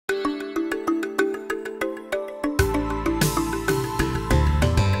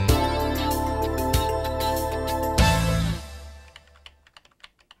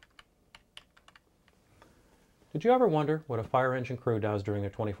Did you ever wonder what a fire engine crew does during their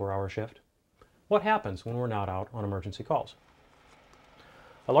 24-hour shift? What happens when we're not out on emergency calls?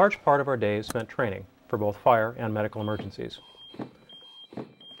 A large part of our day is spent training for both fire and medical emergencies.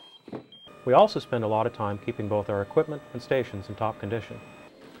 We also spend a lot of time keeping both our equipment and stations in top condition.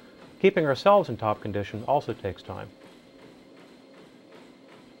 Keeping ourselves in top condition also takes time.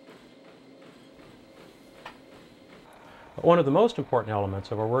 But one of the most important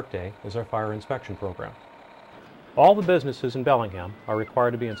elements of our workday is our fire inspection program. All the businesses in Bellingham are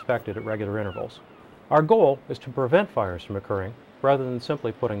required to be inspected at regular intervals. Our goal is to prevent fires from occurring rather than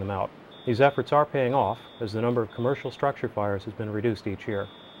simply putting them out. These efforts are paying off as the number of commercial structure fires has been reduced each year.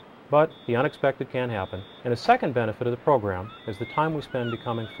 But the unexpected can happen, and a second benefit of the program is the time we spend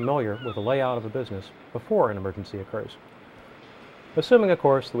becoming familiar with the layout of a business before an emergency occurs. Assuming, of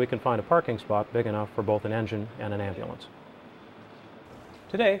course, that we can find a parking spot big enough for both an engine and an ambulance.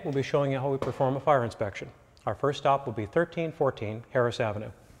 Today, we'll be showing you how we perform a fire inspection. Our first stop will be 1314 Harris Avenue.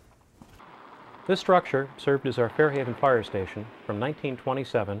 This structure served as our Fairhaven Fire Station from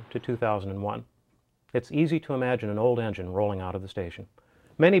 1927 to 2001. It's easy to imagine an old engine rolling out of the station.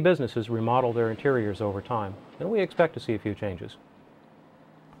 Many businesses remodel their interiors over time, and we expect to see a few changes.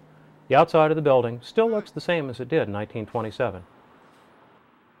 The outside of the building still looks the same as it did in 1927.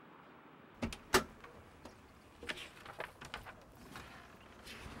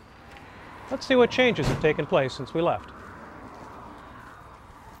 Let's see what changes have taken place since we left.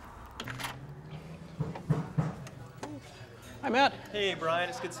 Hi, Matt. Hey, Brian.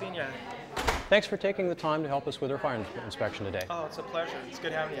 It's good seeing you. Thanks for taking the time to help us with our fire inspection today. Oh, it's a pleasure. It's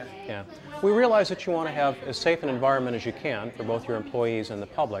good having you. Yeah. We realize that you want to have as safe an environment as you can for both your employees and the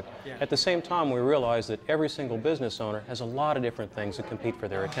public. Yeah. At the same time, we realize that every single business owner has a lot of different things that compete for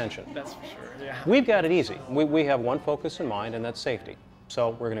their attention. That's for sure, yeah. We've got it easy. We have one focus in mind, and that's safety.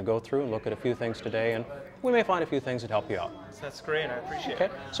 So we're going to go through and look at a few things today, and we may find a few things that help you out. That's great. I appreciate it.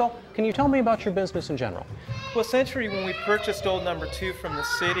 Okay. So can you tell me about your business in general? Well, essentially, when we purchased Old Number 2 from the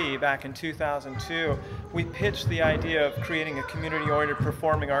city back in 2002, we pitched the idea of creating a community-oriented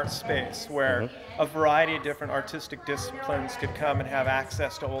performing arts space where a variety of different artistic disciplines could come and have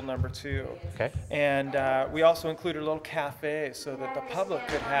access to Old Number 2. Okay. And we also included a little cafe so that the public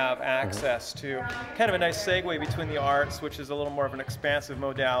could have access to kind of a nice segue between the arts, which is a little more of an expansive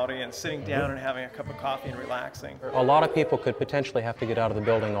modality, and sitting down and having a cup of coffee and relaxing. A lot of people could potentially have to get out of the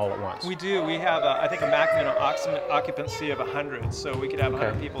building all at once. We do. We have, I think, a maximum occupancy of 100, so we could have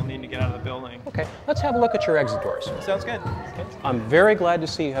 100 people needing to get out of the building. Okay, let's have a look at your exit doors. Sounds good. Okay. I'm very glad to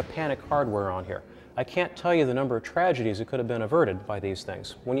see you have panic hardware on here. I can't tell you the number of tragedies that could have been averted by these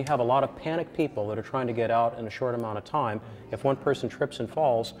things. When you have a lot of panicked people that are trying to get out in a short amount of time, if one person trips and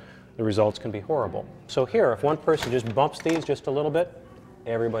falls, the results can be horrible. So here, if one person just bumps these just a little bit,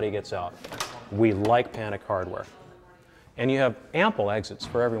 everybody gets out. We like panic hardware. And you have ample exits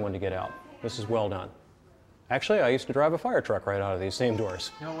for everyone to get out. This is well done. Actually, I used to drive a fire truck right out of these same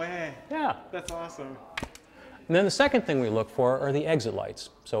doors. No way. Yeah. That's awesome. And then the second thing we look for are the exit lights.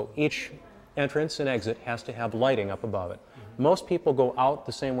 So each entrance and exit has to have lighting up above it. Most people go out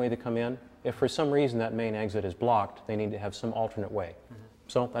the same way they come in. If for some reason that main exit is blocked, they need to have some alternate way.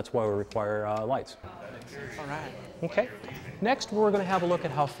 So that's why we require lights. All right. Okay. Next, we're going to have a look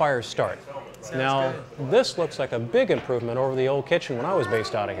at how fires start. Sounds now, good. this looks like a big improvement over the old kitchen when I was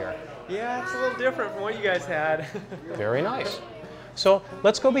based out of here. Yeah, it's a little different from what you guys had. Very nice. So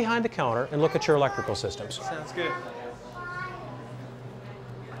let's go behind the counter and look at your electrical systems. Sounds good.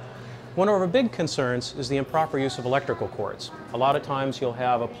 One of our big concerns is the improper use of electrical cords. A lot of times you'll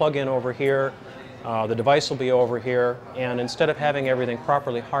have a plug-in over here, the device will be over here, and instead of having everything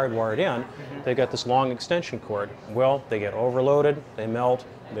properly hardwired in, they've got this long extension cord. Well, they get overloaded, they melt,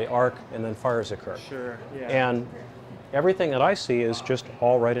 they arc, and then fires occur. Sure, yeah. And everything that I see is just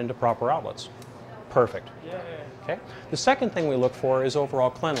all right into proper outlets. Perfect. Yeah. Okay. The second thing we look for is overall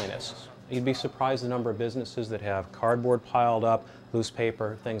cleanliness. You'd be surprised the number of businesses that have cardboard piled up, loose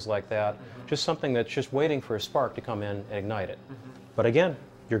paper, things like that. Just something that's just waiting for a spark to come in and ignite it. But again,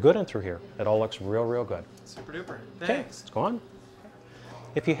 you're good in through here. It all looks real, real good. Super duper. Okay, Thanks. let's go on.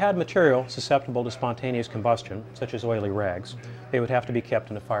 If you had material susceptible to spontaneous combustion, such as oily rags, they would have to be kept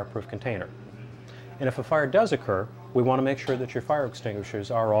in a fireproof container. And if a fire does occur, we want to make sure that your fire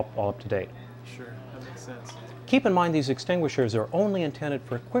extinguishers are all up to date. Sure, that makes sense. Keep in mind these extinguishers are only intended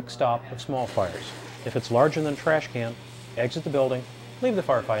for a quick stop of small fires. If it's larger than a trash can, exit the building, leave the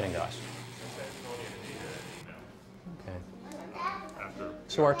firefighting to us. Okay.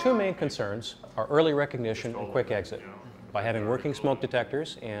 So our two main concerns are early recognition and quick exit. By having working smoke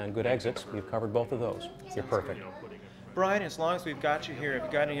detectors and good exits, you've covered both of those. You're perfect. Brian, as long as we've got you here, have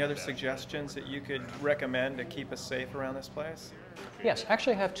you got any other suggestions that you could recommend to keep us safe around this place? Yes,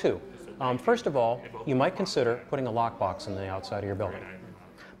 actually I have two. First of all, you might consider putting a lockbox in the outside of your building.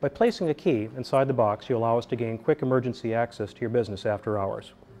 By placing a key inside the box, you allow us to gain quick emergency access to your business after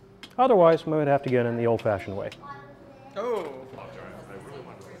hours. Otherwise, we would have to get in the old-fashioned way. Oh.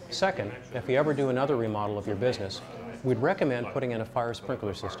 Second, if you ever do another remodel of your business, we'd recommend putting in a fire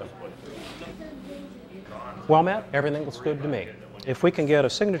sprinkler system. Well, Matt, everything looks good to me. If we can get a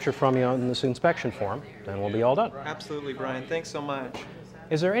signature from you on this inspection form, then we'll be all done. Absolutely, Brian. Thanks so much.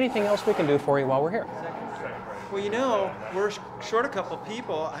 Is there anything else we can do for you while we're here? Well, you know, we're short a couple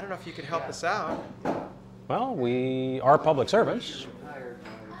people. I don't know if you could help us out. Well, we are public servants.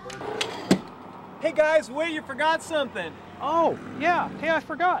 Hey guys, wait, you forgot something. Oh, yeah. Hey, I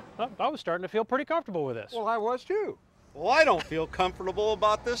forgot. I was starting to feel pretty comfortable with this. Well, I was too. Well, I don't feel comfortable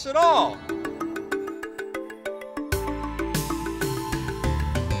about this at all.